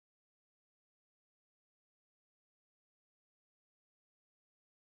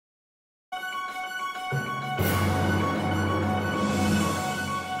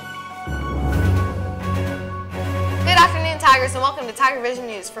Tigers, and welcome to TigerVision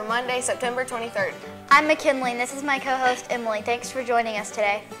News for Monday, September 23rd. I'm McKinley, and this is my co-host Emily. Thanks for joining us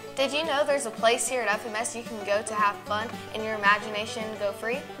today. Did you know there's a place here at FMS you can go to have fun and your imagination go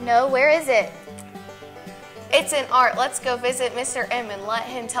free? No, where is it? It's in art. Let's go visit Mr. M and let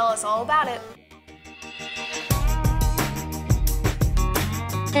him tell us all about it.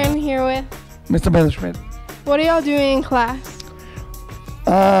 I'm here with Mr. Messerschmidt. What are y'all doing in class?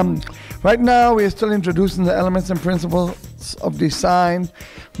 Right now we're still introducing the elements and principles of design,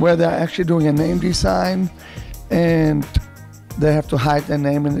 where they're actually doing a name design and they have to hide their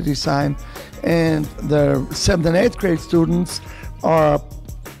name in the design. And the 7th and 8th grade students are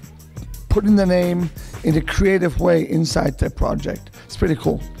putting the name in a creative way inside their project. It's pretty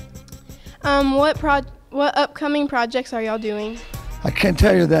cool. What upcoming projects are y'all doing? I can't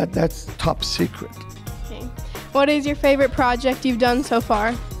tell you that. That's top secret. Okay. What is your favorite project you've done so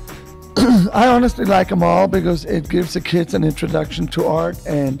far? I honestly like them all because it gives the kids an introduction to art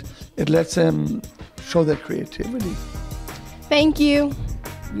and it lets them show their creativity. Thank you.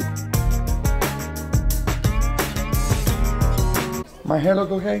 My hair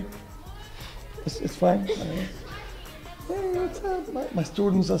look okay? It's fine? Hey, what's up? My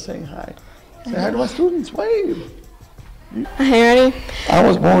students are saying hi. Say hi to my students, wave. Hey, ready? I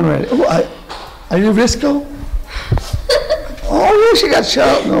was born ready. Oh, are you Risco? Oh, yeah, she got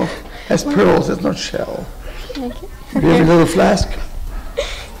shell. No, that's pearls, it's not shell. Okay. Do you have a little flask?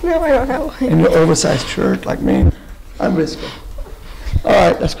 No, I don't have one. In your oversized shirt like me? I'm Risco. All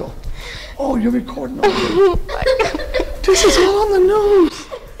right, let's go. Oh, you're recording all this. This is all on the news.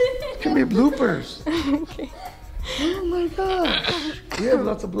 It can be bloopers. Okay. Oh my gosh. We have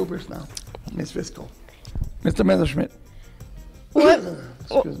lots of bloopers now. Miss Risco. Mr. Messerschmidt. What?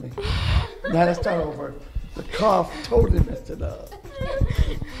 Excuse me. Now let's start over. The cough totally messed it up.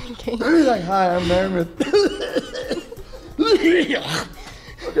 Okay. Like, hi, I'm Meredith.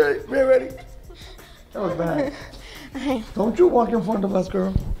 Okay, we're ready. That was bad. Hey. Don't you walk in front of us,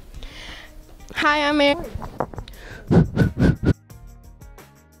 girl. Hi, I'm Mary.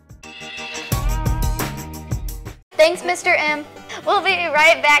 Thanks, Mr. M. We'll be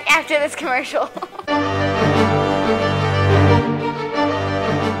right back after this commercial.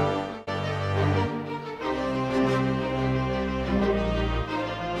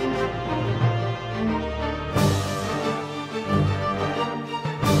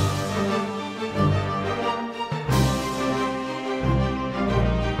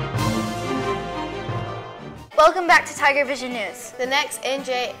 Welcome back to TigerVision News. The next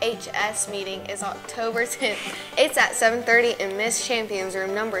NJHS meeting is October 10th. It's at 7:30 in Miss Champion's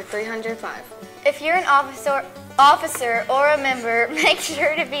room number 305. If you're an officer or a member, make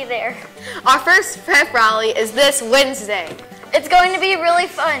sure to be there. Our first pep rally is this Wednesday. It's going to be really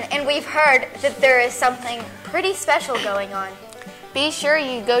fun, and we've heard that there is something pretty special going on. Be sure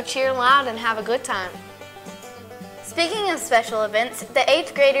you go cheer loud and have a good time. Speaking of special events, the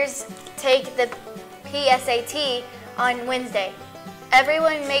 8th graders take the PSAT on Wednesday.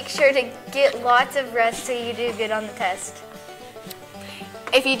 Everyone make sure to get lots of rest so you do good on the test.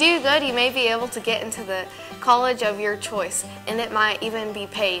 If you do good, you may be able to get into the college of your choice, and it might even be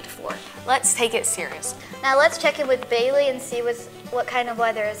paid for. Let's take it serious. Now let's check in with Bailey and see what kind of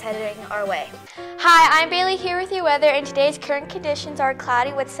weather is heading our way. Hi, I'm Bailey here with your weather, and today's current conditions are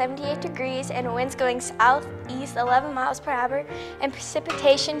cloudy with 78 degrees and winds going southeast 11 miles per hour and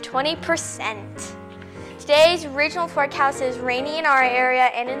precipitation 20%. Today's regional forecast is rainy in our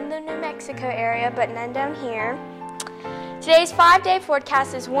area and in the New Mexico area, but none down here. Today's 5-day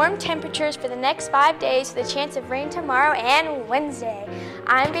forecast is warm temperatures for the next 5 days with a chance of rain tomorrow and Wednesday.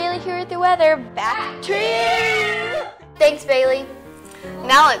 I'm Bailey here with the weather. Back to you! Thanks, Bailey.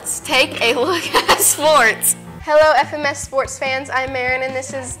 Now let's take a look at sports. Hello, FMS sports fans. I'm Marin, and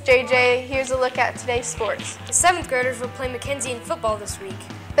this is JJ. Here's a look at today's sports. The 7th graders will play McKenzie in football this week.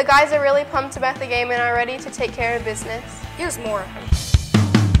 The guys are really pumped about the game and are ready to take care of business. Here's more.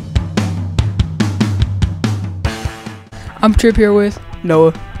 I'm Trip here with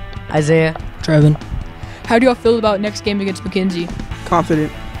Noah, Isaiah, Trevin. How do y'all feel about next game against McKenzie?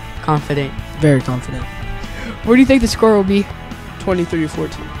 confident, Very confident. What do you think the score will be?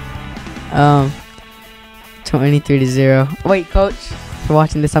 23-14. 23-0. Wait, coach, for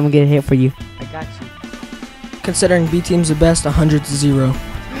watching this, I'm gonna get a hit for you. I got you. Considering B team's the best, 100-0.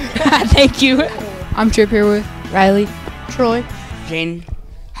 Thank you. I'm Trip here with Riley, Troy. Jane.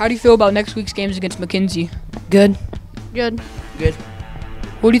 How do you feel about next week's games against McKenzie? Good. Good.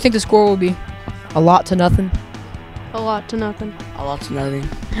 What do you think the score will be? A lot to nothing. A lot to nothing.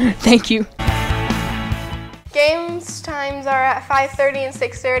 Thank you. Games times are at 5:30 and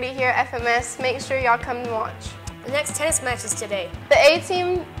 6:30 here at FMS. Make sure y'all come and watch. The next tennis match is today. The A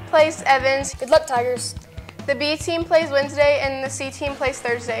team plays Evans. Good luck, Tigers. The B team plays Wednesday, and the C team plays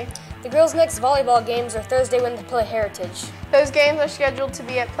Thursday. The girls' next volleyball games are Thursday when they play Heritage. Those games are scheduled to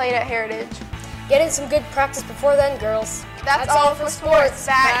be played at Heritage. Get in some good practice before then, girls. That's all for sports.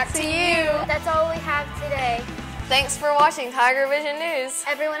 Back to you. That's all we have today. Thanks for watching TigerVision News.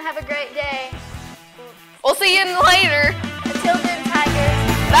 Everyone have a great day. We'll see you later. Until then,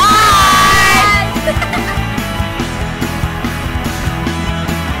 Tigers. Bye!